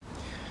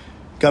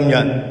今日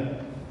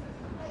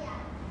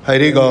係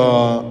呢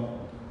個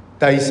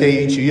第四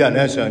主日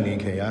咧，上年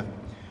期啊，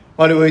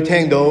我哋會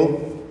聽到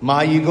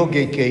馬爾谷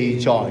嘅記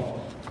載，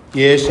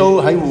耶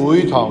穌喺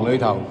會堂裏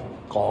頭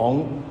講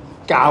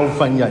教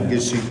訓人嘅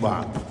說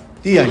話，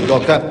啲人覺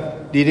得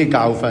呢啲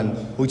教訓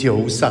好似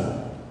好新，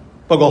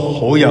不過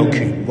好有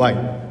權威。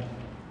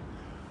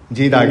唔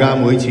知大家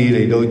每次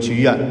嚟到主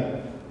日，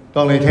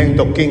當你聽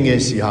讀經嘅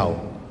時候，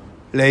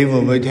你會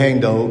唔會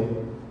聽到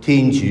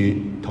天主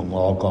同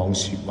我講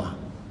說話？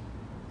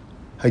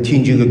係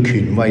天主嘅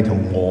權威同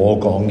我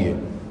講嘢，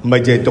唔係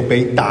淨係讀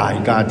俾大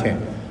家聽。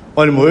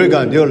我哋每一個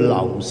人都要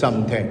留心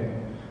聽。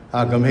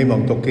咁希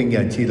望讀經嘅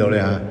人知道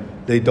咧，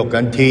你讀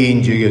緊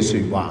天主嘅說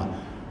話。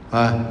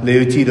你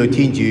要知道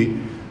天主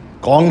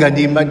講緊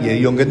啲乜嘢，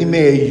用緊啲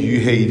咩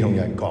語氣同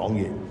人講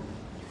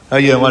嘢。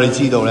讓我哋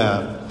知道咧，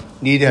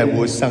呢啲係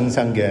活生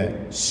生嘅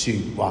說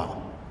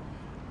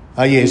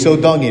話。耶穌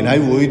當年喺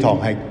會堂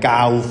係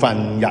教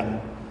訓人，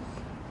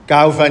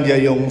教訓就係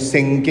用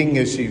聖經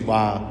嘅說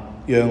話。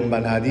讓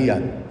問下啲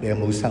人，你有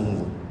冇生活？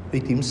你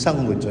點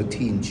生活咗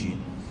天主？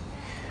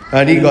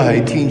呢個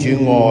係天主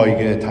愛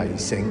嘅提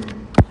醒。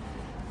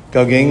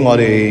究竟我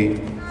哋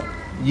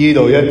呢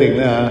度一定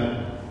咧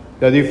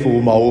有啲父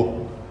母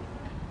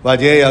或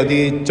者有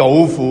啲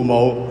祖父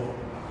母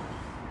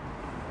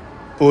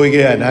輩嘅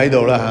人喺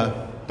度啦吓。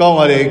當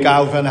我哋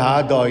教訓下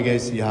一代嘅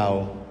時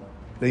候，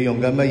你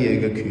用緊乜嘢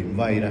嘅權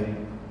威咧？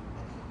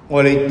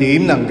我哋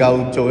點能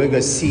夠做一個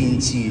先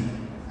知？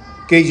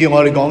記住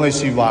我哋講嘅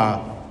說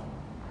話。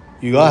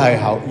如果係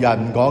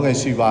人講嘅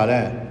說話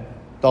咧，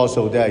多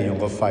數都係用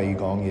個肺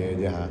講嘢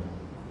嘅啫吓，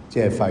即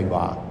係廢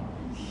話。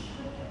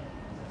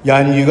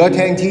人如果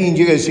聽天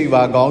主嘅說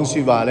話講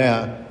說話咧，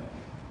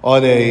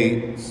我哋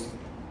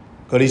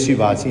嗰啲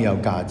說話先有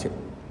價值。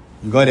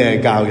如果你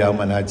係教友，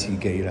問下自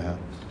己啦，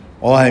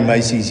我係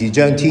咪時時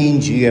將天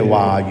主嘅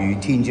話語、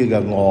天主嘅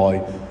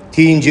愛、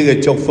天主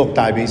嘅祝福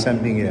帶俾身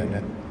邊嘅人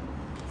咧？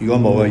如果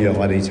冇嘅，讓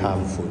我哋懺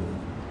悔。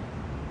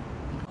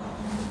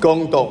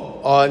恭讀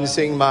按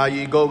聖馬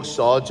爾谷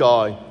所在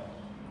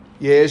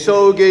耶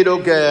穌基督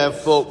嘅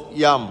福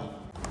音。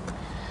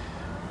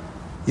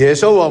耶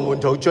穌和門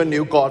徒進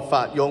了葛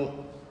法翁，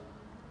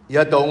一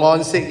到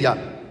安息日，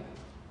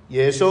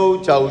耶穌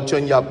就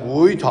進入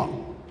會堂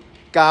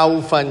教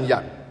訓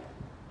人，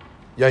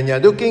人人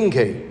都驚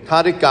奇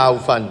他的教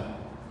訓，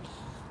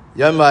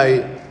因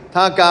為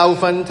他教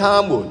訓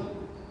他們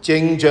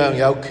正像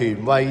有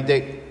權威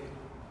的，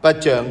不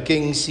像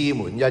經師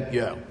們一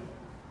樣。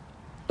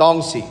當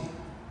時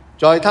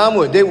在他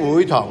們的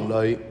會堂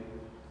裏，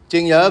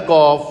正有一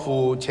個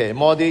附邪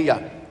魔的人，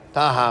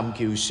他喊叫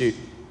說：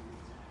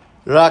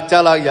納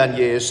匝肋人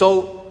耶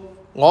穌，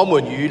我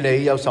們與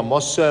你有什麼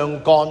相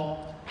干？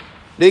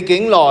你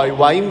竟來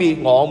毀滅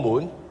我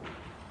們！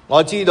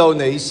我知道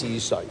你是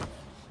誰，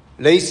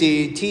你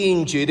是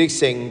天主的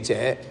聖者。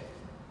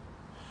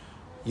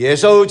耶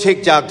穌斥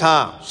責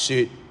他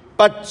說：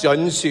不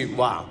准說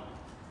話，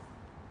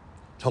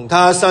從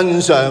他身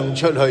上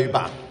出去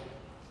吧。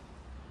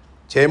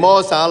邪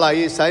魔撒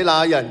禮使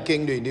那人痙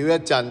攣了一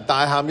陣，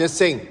大喊一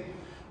聲，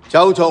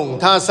就從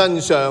他身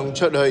上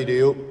出去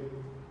了。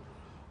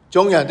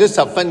眾人都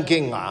十分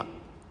驚訝，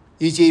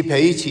以致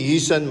彼此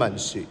詢問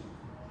說：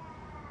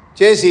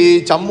這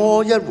是怎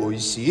麼一回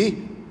事？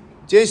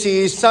這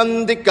是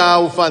新的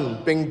教訓，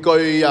並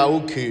具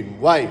有權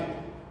威，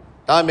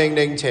但命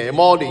令邪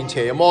魔，連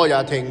邪魔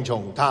也聽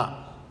從他。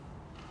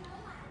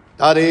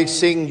他的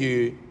聲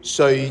譽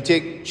隨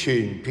即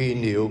傳遍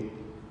了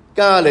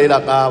加里肋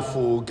亞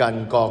附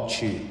近各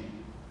處。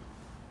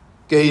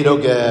基督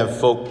嘅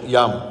福音。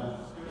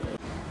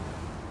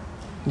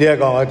呢一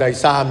個我第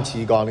三次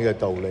講呢個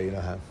道理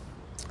啦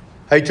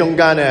吓。喺中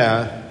間咧，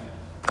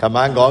琴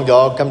晚講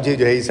咗，今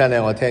朝早起身咧，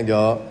我聽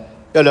咗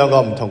一兩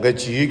個唔同嘅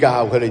主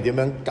教，佢哋點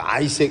樣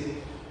解釋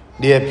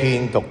呢一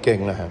篇讀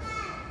經啦吓。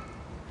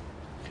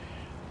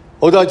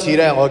好多次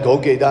咧，我好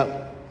記得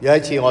有一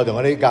次我同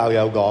我啲教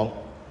友講。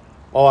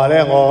我話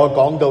咧，我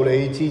講道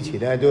理之前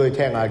咧，都會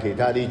聽下其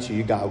他啲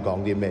主教講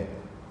啲咩。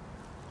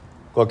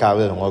個教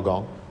友同我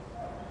講：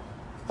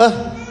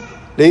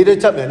你都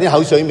執人啲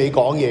口水尾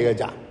講嘢嘅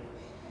咋？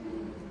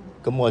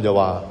咁我就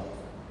話：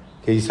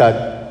其實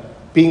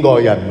邊個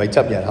人唔係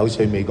執人口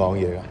水尾講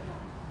嘢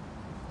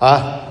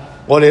㗎？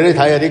我哋都睇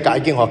下啲解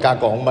經學家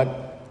講乜。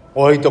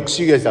我去讀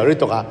書嘅時候都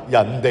讀下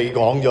人哋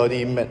講咗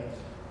啲乜。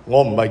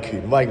我唔係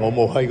權威，我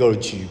冇喺嗰度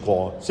住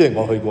過，雖然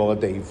我去過個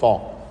地方。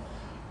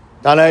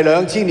但係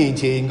2000年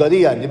前嗰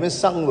啲人點樣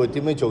生活，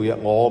點樣做嘢，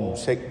我唔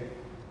識。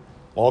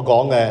我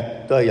講嘅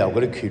都係由嗰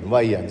啲權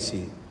威人士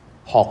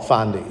學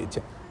翻嚟嘅啫。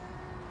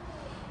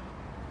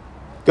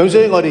咁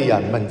所以我哋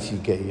人問自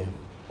己啊，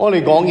我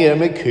哋講嘢有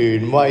咩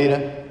權威咧？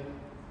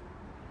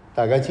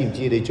大家知唔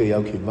知你最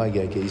有權威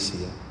嘅係幾時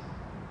啊？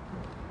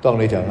當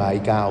你同人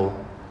嗌交，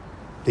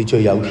你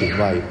最有權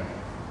威。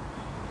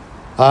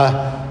嗰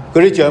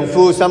啲丈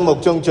夫心目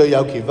中最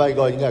有權威嗰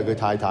個應該係佢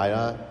太太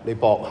啦。你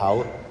駁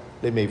口，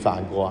你未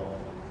犯過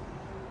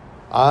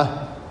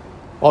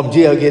我唔知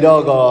有幾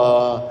多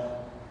個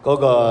嗰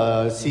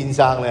個先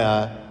生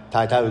咧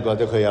太太會覺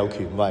得佢有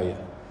權威。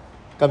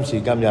今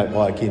時今日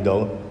我係見到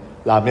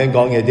男人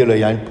講嘢，啲女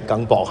人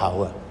梗駁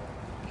口啊！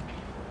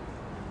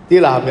啲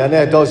男人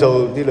咧，多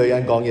數啲女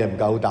人講嘢唔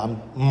夠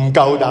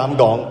膽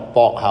講，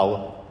駁口，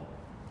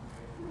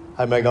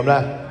係咪咁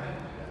咧？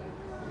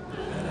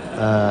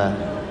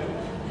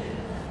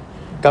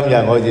今日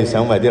我哋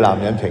想為啲男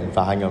人平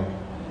反咁。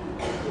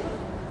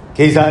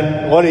其實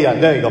我哋人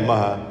都係咁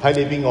啊，睇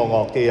你邊個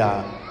惡啲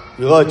啊！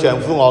如果個丈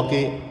夫惡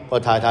啲，個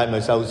太太咪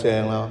收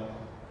聲咯。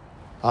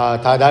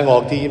太太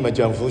惡啲，咪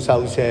丈夫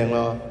收聲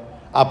咯。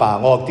阿爸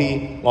惡啲，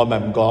我咪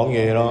唔講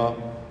嘢咯。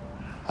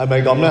係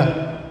咪咁咧？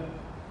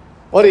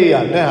我哋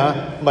人咧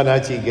問下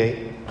自己，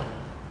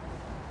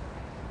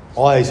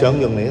我係想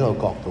用另一個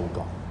角度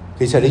講，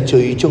其實你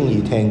最中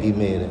意聽啲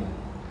咩咧？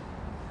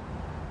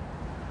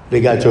你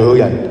梗係最好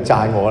人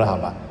讚我啦，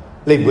係嘛？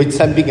你唔會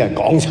身邊嘅人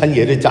講親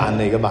嘢都讚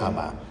你噶嘛，係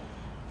嘛？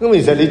咁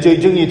其實你最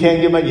中意聽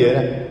啲乜嘢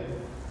咧？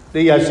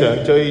你日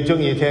常最中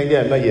意聽啲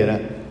係乜嘢咧？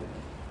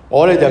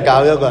我咧就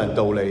教一個人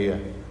道理嘅，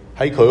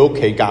喺佢屋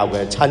企教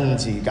嘅，親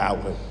自教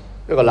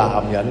佢，一個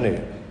男人嚟嘅。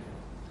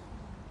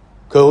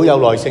佢好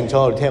有耐性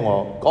坐喺度聽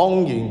我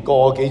講完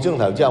個幾鐘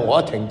頭之後，我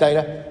一停低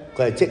咧，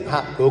佢係即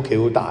刻，佢屋企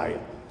好大嘅，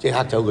即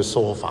刻走去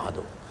梳化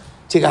度，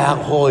即刻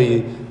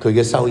開佢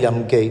嘅收音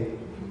機，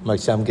唔係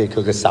收音機，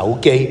佢嘅手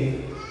機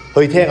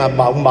去聽下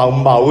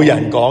某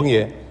人講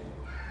嘢。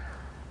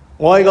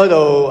我喺嗰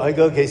度喺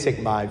佢屋企食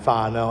埋飯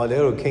啊，我哋喺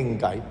度傾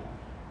偈，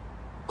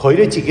佢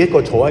都自己一個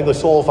坐喺個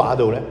梳化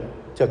度咧，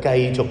就繼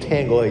續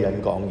聽嗰個人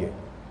講嘢，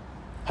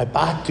係不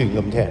斷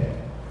咁聽。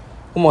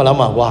咁我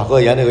諗啊，哇！嗰個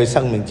人喺佢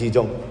生命之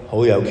中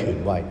好有權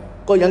威，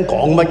嗰個人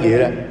講乜嘢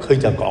咧，佢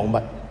就講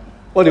乜。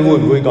我哋會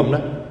唔會咁咧？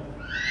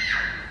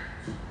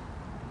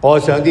我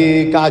想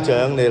啲家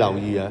長你留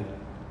意啊，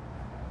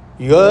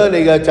如果你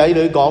嘅仔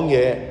女講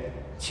嘢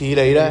似你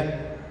咧，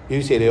表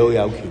示你好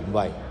有權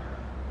威；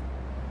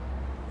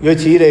如果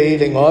似你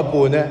另外一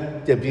半咧，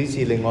就表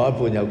示另外一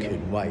半有權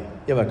威，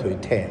因為佢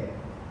聽。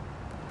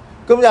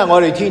咁因為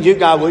我哋天主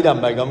教會就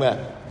唔係咁嘅，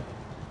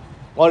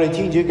我哋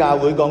天主教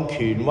會講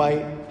權威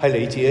係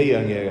嚟自一樣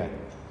嘢嘅。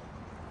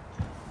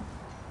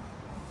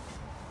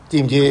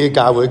知唔知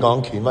教會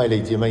講權威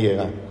嚟自乜嘢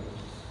㗎？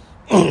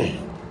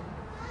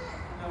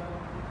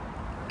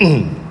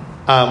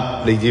啱，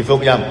嚟自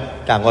福音。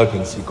但我哋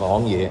平時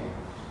講嘢，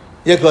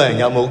一個人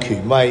有冇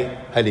權威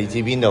係嚟自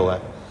邊度嘅？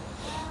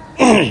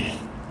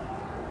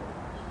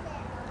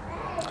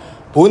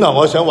本來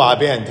我想話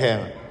俾人聽，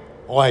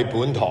我係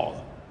本堂，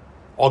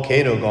我企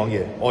喺度講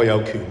嘢，我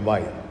有權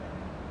威，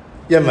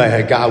因為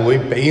係教會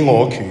俾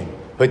我權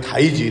去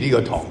睇住呢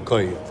個堂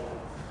區。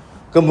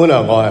根本來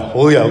我係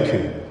好有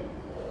權。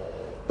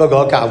不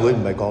過教會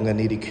唔係講緊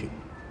呢啲權，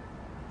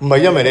唔係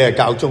因為你係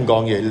教宗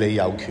講嘢你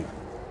有權，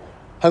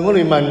係我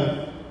哋問，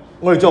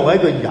我哋作為一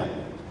個人，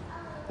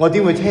我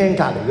點會聽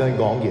隔離嗰人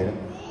講嘢咧？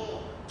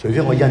除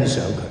非我欣賞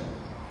佢，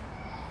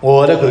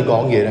我覺得佢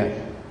講嘢咧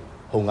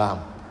好啱。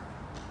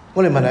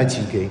我哋問下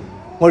自己，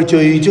我哋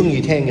最中意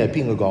聽嘅係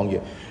邊個講嘢？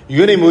如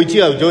果你每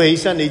朝頭早起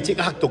身，你即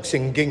刻讀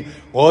聖經，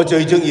我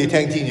最中意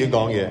聽天主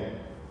講嘢。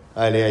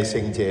你係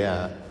聖者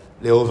啊，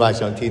你好快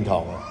上天堂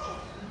啊！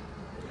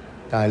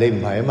但係你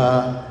唔係啊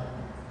嘛？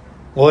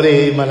我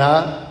哋問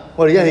下，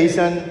我哋一起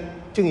身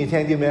中意聽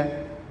啲咩？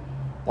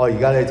我而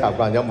家咧習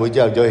慣咗每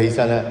朝頭早起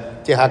身咧，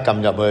即刻撳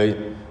入去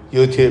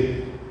YouTube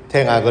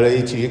聽下嗰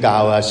啲主教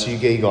啊、書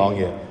記講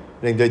嘢，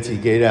令到自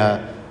己咧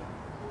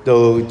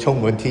都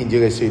充滿天主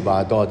嘅説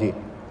話多啲。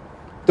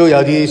都有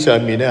啲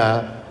上面咧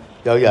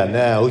有人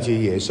咧好似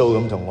耶穌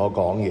咁同我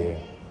講嘢，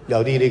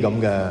有呢啲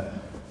咁嘅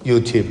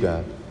YouTube 㗎。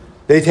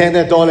你聽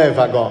得多咧，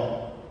發覺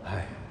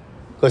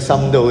個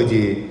心都好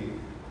似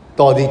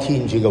多啲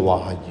天主嘅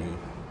話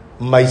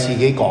語，唔係自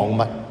己講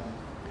乜。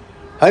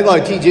喺我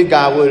哋天主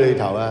教會裏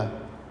頭啊，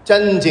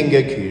真正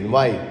嘅權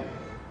威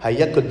係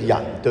一個人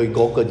對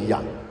嗰個人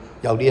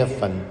有呢一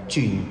份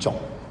尊重。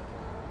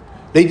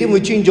你點會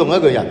尊重一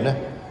個人呢？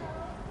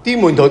啲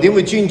門徒點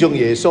會尊重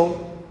耶穌？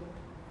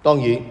當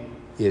然，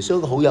耶穌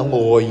係個好有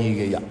愛意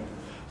嘅人。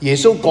耶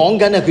穌講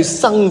緊係佢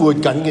生活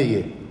緊嘅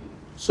嘢，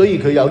所以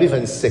佢有呢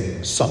份誠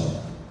信。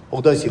好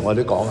多時我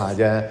都講下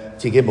啫，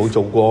自己冇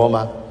做過啊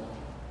嘛。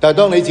但係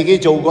當你自己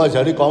做過嘅時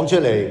候，你講出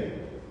嚟，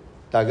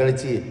大家都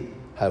知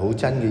係好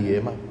真嘅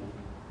嘢嘛。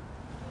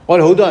我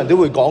哋好多人都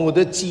會講好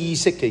多知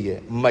識嘅嘢，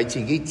唔係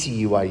自己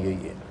智慧嘅嘢。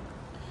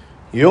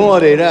如果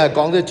我哋咧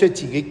講得出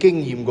自己經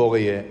驗過嘅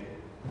嘢，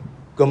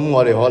咁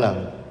我哋可能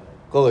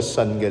嗰個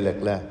信嘅力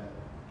咧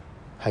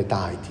係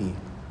大啲。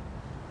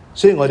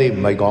所以我哋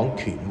唔係講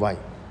權威，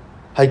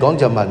係講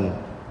就問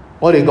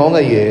我哋講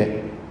嘅嘢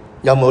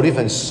有冇呢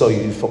份說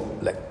服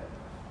力。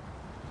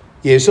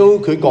耶穌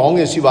佢講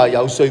嘅說話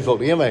有說服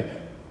力，因為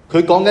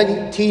佢講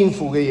緊天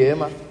父嘅嘢啊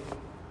嘛，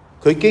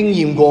佢經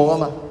驗過啊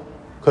嘛，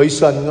佢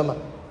信啊嘛。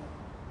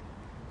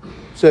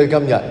所以今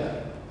日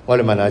我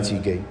哋問下自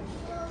己，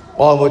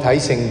我有冇睇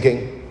聖經？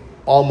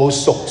我有冇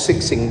熟悉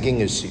聖經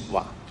嘅說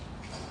話？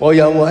我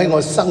有冇喺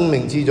我生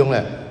命之中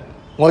咧？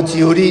我照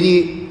呢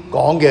啲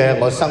講嘅，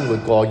我生活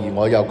過，而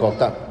我又覺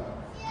得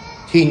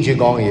天主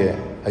講嘅嘢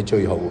係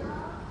最好，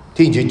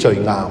天主最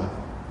啱。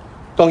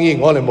當然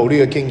我哋冇呢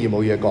個經驗，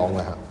冇嘢講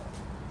啦。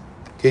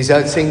其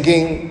實聖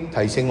經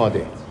提醒我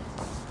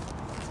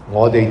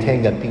哋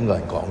聽緊邊個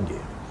人講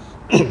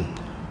嘢。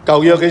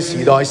舊約嘅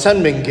時代，申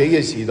命記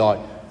嘅時代，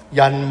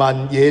人民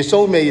耶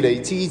穌未嚟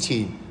之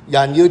前，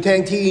人要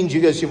聽天主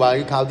嘅說話，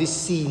要靠啲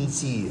先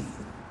知。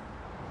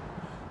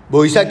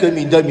梅瑟佢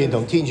面對面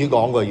同天主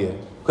講過嘢，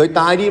佢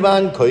帶呢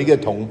班佢嘅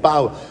同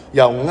胞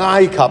由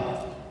埃及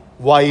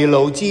為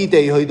奴之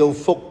地去到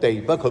福地，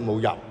不過佢冇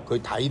入，佢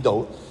睇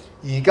到。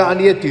而家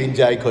呢一段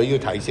就係佢要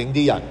提醒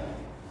啲人，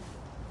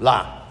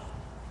嗱，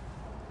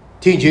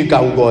天主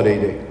救過你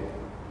哋，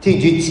天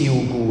主照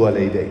顧過你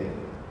哋，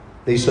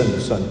你信唔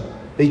信？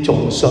你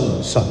仲信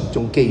唔信？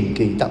仲記唔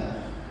記得？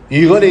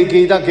如果你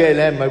記得嘅，你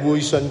係咪會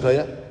信佢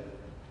咧？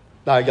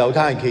但係猶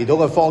太人祈禱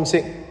嘅方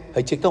式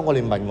係值得我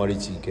哋問我哋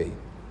自己。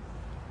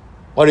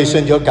我哋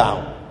信咗教，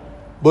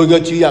每個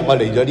主日我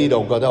嚟咗呢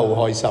度，覺得好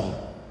開心。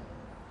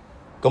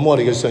咁我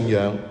哋嘅信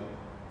仰，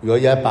如果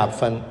有100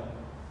分，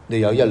你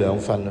有1、2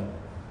分啦，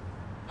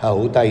係好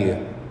低嘅。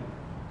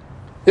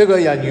一個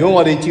人如果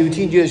我哋照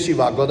天主嘅說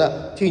話，覺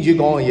得天主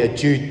講嘅嘢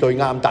絕對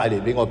啱，帶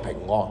嚟俾我平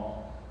安，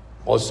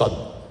我信，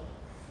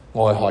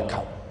我去渴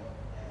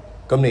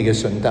求，咁你嘅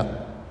信德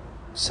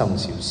深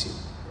少少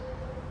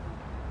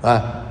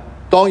啊。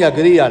當日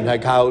嗰啲人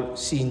係靠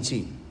先知，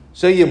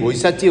所以梅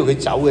瑟知道佢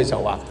走嘅時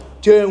候話，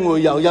將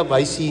會有一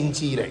位先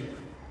知嚟。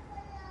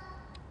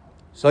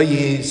所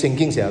以聖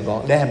經成日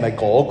講，你係咪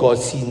嗰個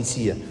先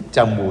知啊？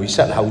就梅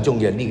瑟口中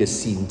嘅呢個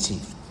先知，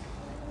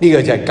呢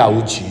個就係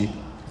救主，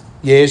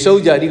耶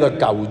穌就係呢個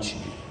救主。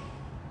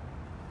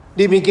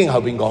呢篇經後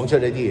邊講出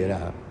呢啲嘢啦，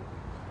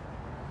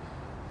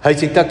係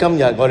值得今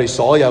日我哋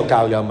所有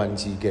教友問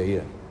自己嘅。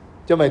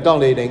因為當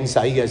你領洗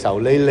嘅時候，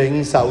你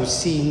領受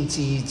先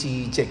知之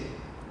職，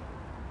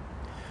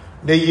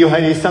你要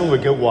喺你生活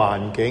嘅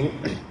環境，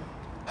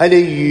喺你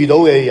遇到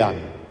嘅人，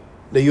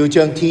你要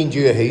將天主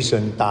嘅喜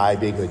訊帶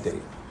俾佢哋。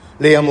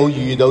你有冇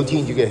遇到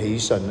天主嘅喜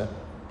訊呢？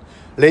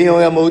你有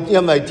冇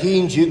因為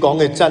天主講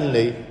嘅真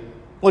理，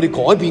我哋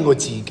改變過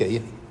自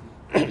己？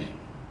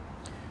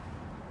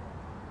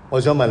我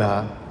想問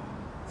下，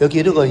有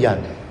幾多個人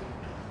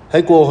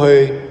喺過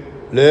去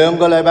2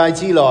個禮拜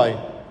之內，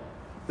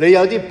你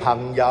有啲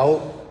朋友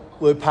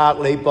會拍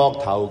你膊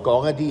頭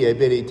講一啲嘢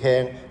俾你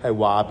聽，係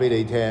話俾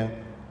你聽，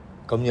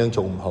咁樣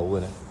做唔好嘅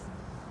呢？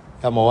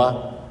有冇啊？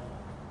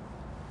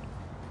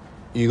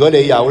如果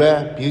你有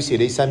呢，表示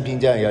你身邊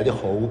真係有啲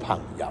好朋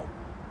友。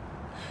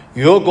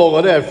如果個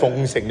個都係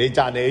奉承你、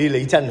讚你，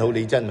你真好，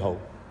你真好，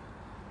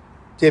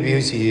即係表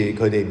示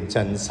佢哋唔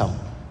真心。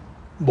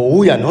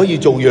冇人可以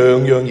做樣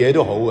樣嘢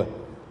都好嘅，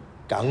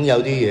梗有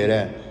啲嘢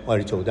呢，我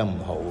哋做得唔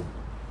好。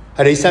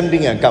係你身邊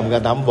嘅人夠唔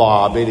夠膽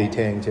話俾你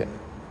聽啫？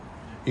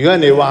如果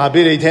人哋話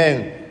俾你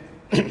聽，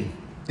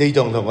你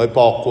仲同佢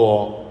駁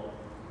過，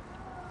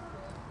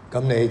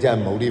咁你真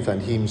係冇呢份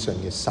謙遜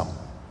嘅心。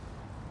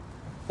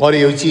我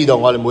哋要知道，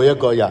我哋每一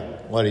個人，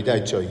我哋都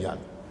係罪人，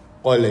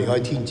我哋離開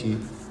天主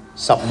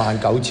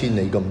109000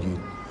里咁遠，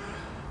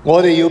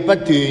我哋要不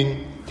斷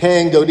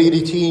聽到呢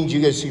啲天主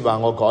嘅說話，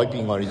我改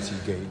變我哋自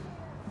己。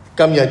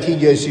今日天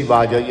主嘅說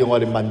話就要我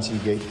哋問自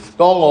己，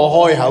當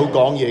我開口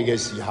講嘢嘅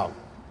時候，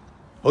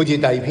好似第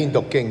2篇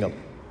讀經咁，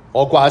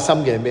我掛心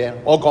嘅係咩？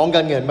我講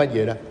緊嘅係乜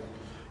嘢呢？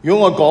如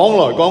果我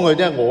講來講去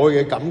都係我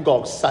嘅感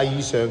覺，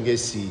世上嘅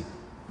事，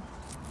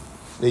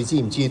你知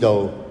唔知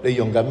道你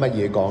用緊乜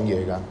嘢講嘢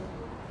㗎？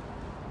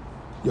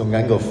用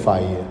緊個肺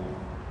啊，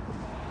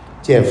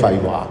即係廢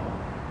話。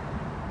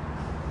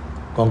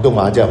廣東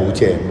話真係好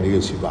正呢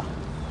句說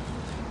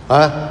話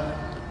啊！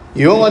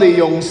如果我哋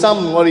用心，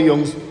我哋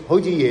用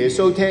好似耶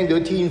穌聽到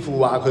天父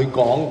話佢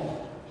講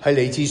係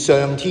嚟自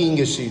上天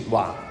嘅說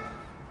話，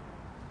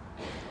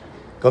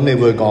咁你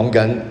會講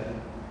緊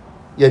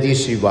一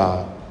啲說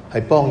話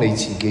係幫你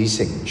自己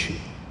成全。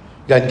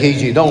人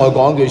記住，當我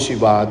講句說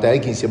話，第一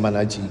件事問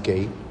下自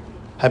己，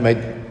係咪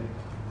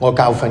我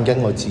教訓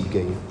緊我自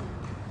己？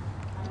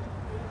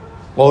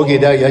我好記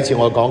得有一次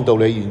我講道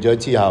理完咗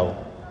之後，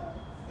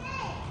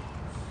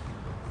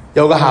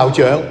有個校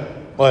長，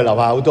我哋樓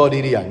下好多呢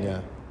啲人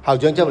嘅校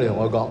長，周嚟同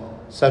我講：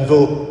神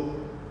父，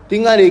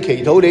點解你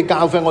祈禱你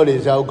教訓我哋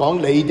就講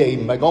你哋，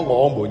唔係講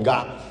我們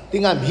㗎？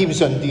點解唔謙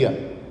遜啲啊？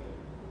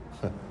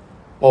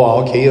我話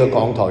我企喺個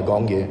講台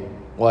講嘢，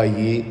我係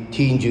以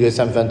天主嘅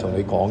身份同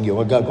你講嘢，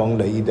我梗係講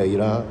你哋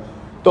啦。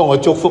當我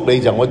祝福你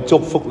就我祝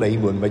福你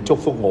們，唔係祝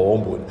福我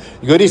們。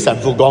如果啲神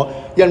父講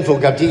因父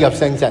及子及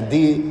聖神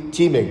啲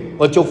之名，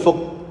我祝福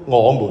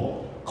我們，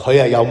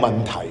佢係有問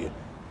題嘅，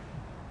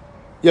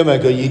因為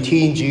佢以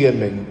天主嘅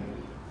名。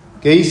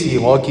幾時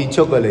我結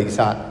束嘅彌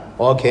撒，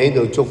我企喺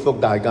度祝福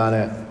大家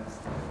呢，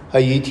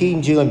係以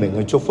天主嘅名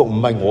去祝福，唔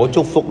係我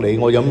祝福你，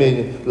我有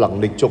咩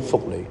能力祝福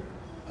你？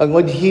係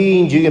我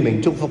天主嘅名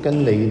祝福緊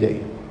你哋，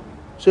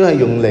所以係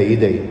用你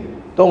哋。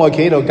當我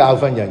企喺度教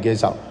訓人嘅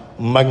時候，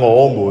唔係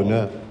我們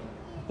啊，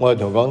我係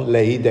同講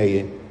你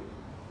哋。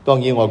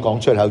當然我講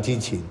出口之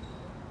前，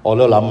我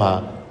都諗下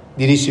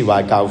呢啲說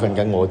話教訓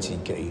緊我自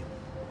己。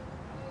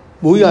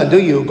每個人都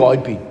要改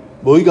變，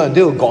每個人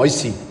都要改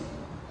善。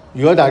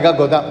如果大家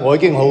覺得我已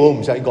經好好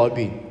唔使改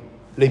變，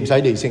你唔使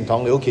嚟聖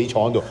堂，你屋企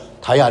坐喺度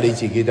睇下你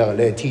自己得，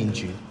你係天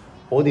主。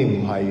我哋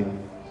唔係，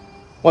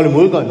我哋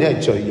每一個人都係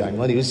罪人，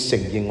我哋要承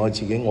認我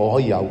自己，我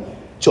可以有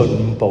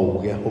進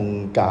步嘅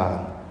空間。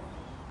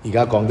而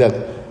家講得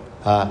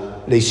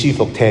你舒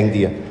服聽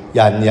啲啊！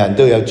人人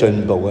都有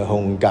進步嘅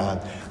空間，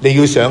你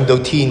要上到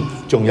天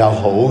仲有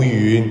好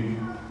遠，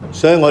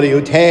所以我哋要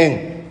聽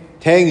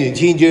完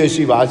天主嘅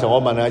說話嘅時候，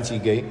我問下自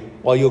己，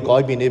我要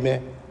改變啲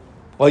咩？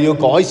我要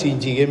改善自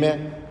己咩？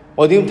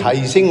我點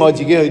提升我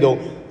自己去到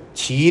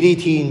似啲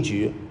天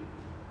主？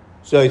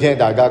所以聽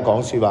大家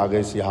講說話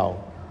嘅時候，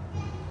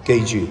記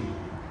住，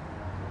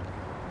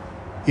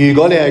如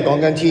果你係講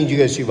緊天主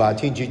嘅說話，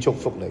天主祝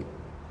福你；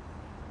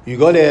如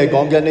果你係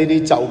講緊呢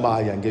啲咒罵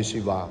人嘅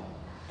說話，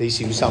你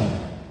小心，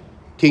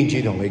天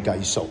主同你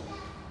計數。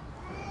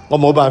我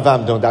冇辦法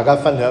唔同大家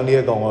分享呢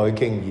一個我嘅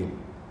經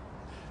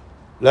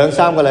驗。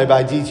2-3個禮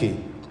拜之前，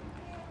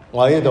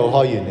我喺呢度開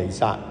完彌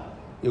撒，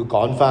要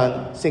趕翻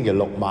星期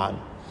六晚，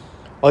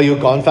我要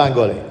趕翻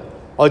過嚟，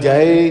我就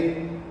喺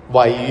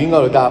維園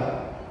嗰度搭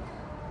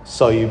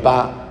隧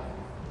巴，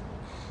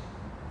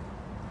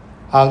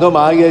行到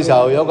埋嘅時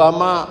候，有個阿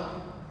媽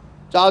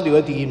揸住個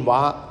電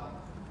話，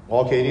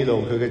我企呢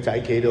度，佢個仔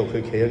企度，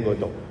佢企喺嗰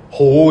度，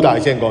好大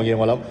聲講嘢。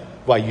我諗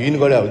維園嗰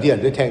度啲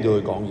人都聽到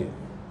佢講嘢，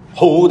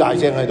好大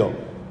聲喺度，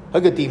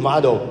喺個電話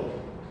度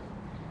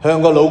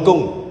向個老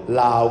公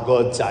鬧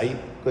個仔，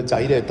個仔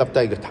咧耷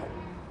低個頭，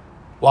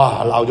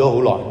哇！鬧咗好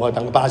耐，我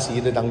等巴士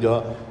都等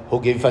咗好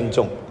幾分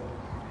鐘，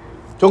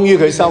終於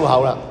佢收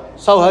口啦。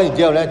收口完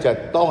之後咧，就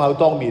當口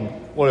當面，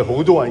我哋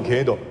好多人企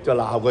喺度，就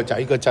鬧個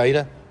仔，個仔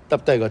咧耷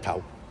低個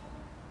頭，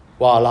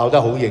哇！鬧得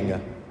好型嘅，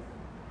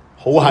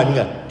好狠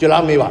嘅，最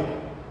後尾話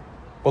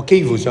我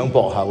幾乎想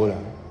駁口啦。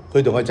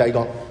佢同個仔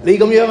講：你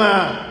咁樣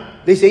啊，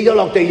你死咗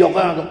落地獄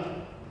啊！咁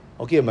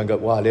我幾日問佢：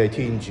哇，你係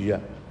天主啊？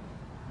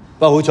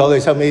不過好彩佢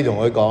收尾同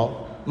佢講：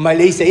唔係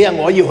你死啊，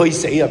我要去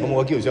死啊！咁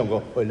我幾乎想講：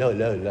去啦去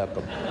啦去啦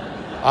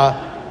咁。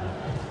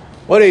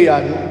我哋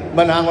人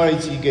問下我哋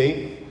自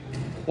己，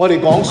我哋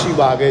講說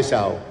話嘅時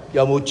候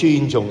有冇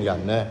尊重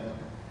人呢？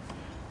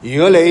如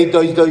果你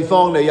對對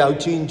方你有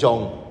尊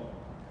重，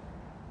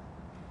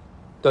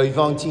對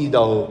方知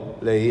道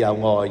你有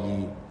愛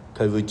意，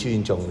佢會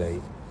尊重你。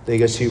你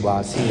嘅說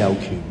話先有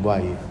權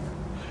威。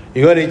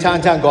如果你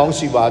餐餐講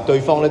說話，對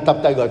方都耷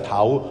低個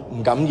頭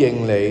唔敢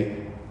應你，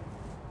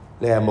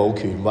你係冇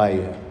權威嘅。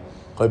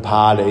佢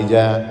怕你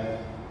啫，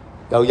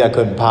有日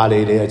佢唔怕你，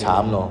你就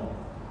慘咯。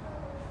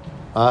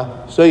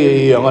所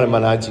以讓我哋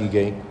問下自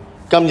己，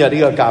今日呢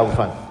個教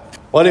訓，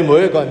我哋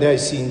每一個人都係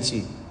先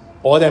知，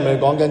我哋係咪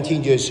講緊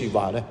天主嘅說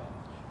話呢？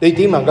你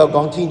點能夠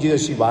講天主嘅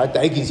說話呢？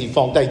第一件事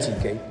放低自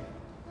己。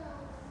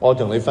我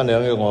同你分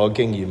享一個我嘅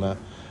經驗啊！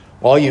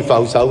我可以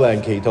浮手為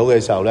人祈禱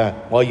嘅時候咧，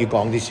我可以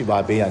講啲說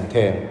話俾人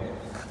聽。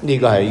呢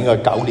個係應該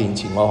9年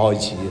前我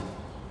開始嘅。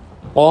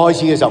我開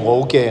始嘅時候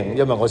我好驚，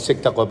因為我識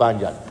得嗰班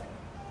人。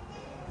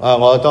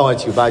我當我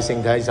朝拜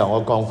聖體嘅時候，我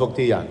降福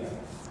啲人。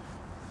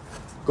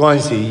嗰陣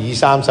時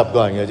20-30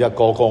個人嘅啫，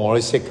個個我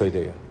都識佢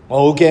哋。我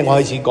好驚，我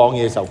開始講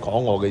嘢嘅時候講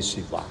我嘅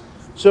說話，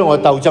所以我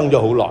鬥爭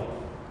咗好耐。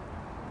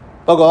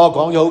不過我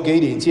講咗好幾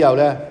年之後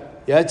咧，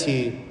有一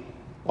次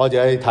我就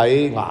去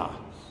睇牙。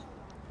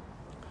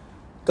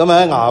咁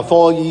喺牙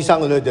科醫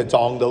生嗰度就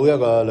撞到一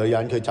個女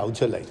人，佢走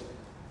出嚟。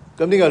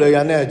咁呢個女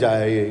人咧就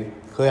係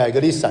佢係嗰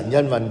啲神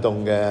恩運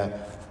動嘅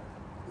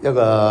一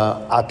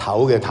個阿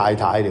頭嘅太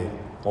太嚟。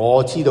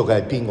我知道佢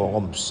係邊個，我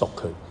唔熟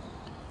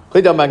佢。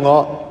佢就問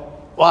我：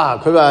哇！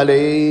佢話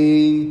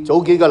你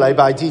早幾個禮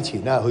拜之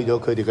前咧去咗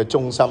佢哋嘅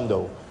中心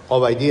度，我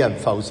為啲人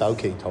覆手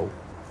祈禱。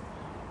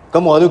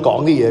咁我都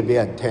講啲嘢俾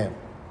人聽。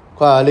佢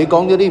話你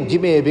講咗啲唔知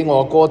咩嘢俾我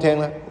阿哥聽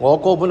咧。我阿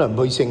哥本來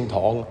唔去聖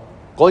堂，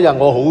嗰日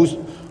我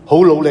好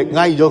努力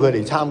嗌咗佢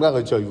嚟參加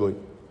個聚會。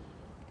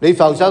你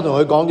浮手同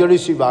佢講咗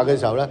啲說話嘅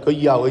時候咧，佢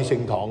以後去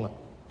聖堂啊。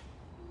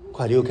佢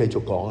話你要繼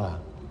續講啊。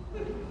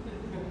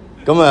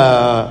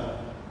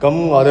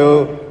咁我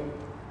都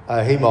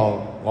希望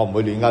我唔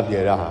會亂噏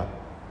嘢啦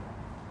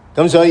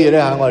吓。咁所以咧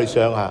我哋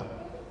想下，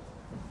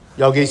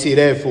尤其是你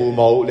係父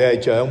母，你係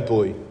長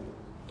輩，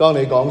當你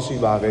講說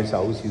話嘅時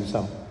候好小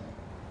心，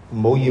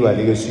唔好以為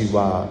你嘅說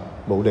話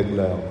冇力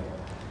量，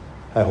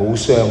係好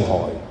傷害。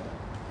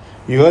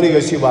如果你嘅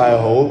說話係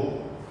好，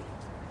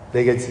你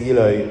嘅子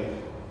女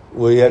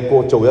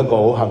會做一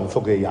個好幸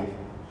福嘅人。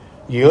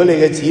如果你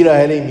嘅子女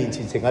喺你面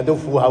前成日都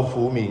苦口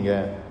苦面嘅，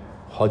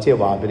我即係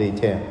話俾你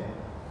聽，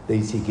你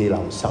自己留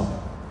心，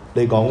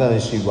你講緊嘅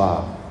說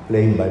話，你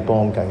唔係幫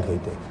緊佢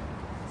哋，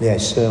你係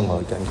傷害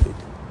緊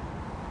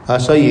佢哋。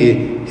所以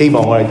希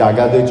望我哋大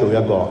家都做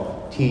一個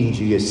天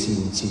主嘅先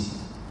知，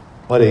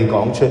我哋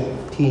講出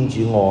天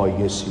主愛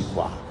嘅說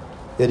話，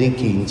一啲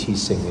建設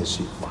性嘅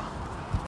說話。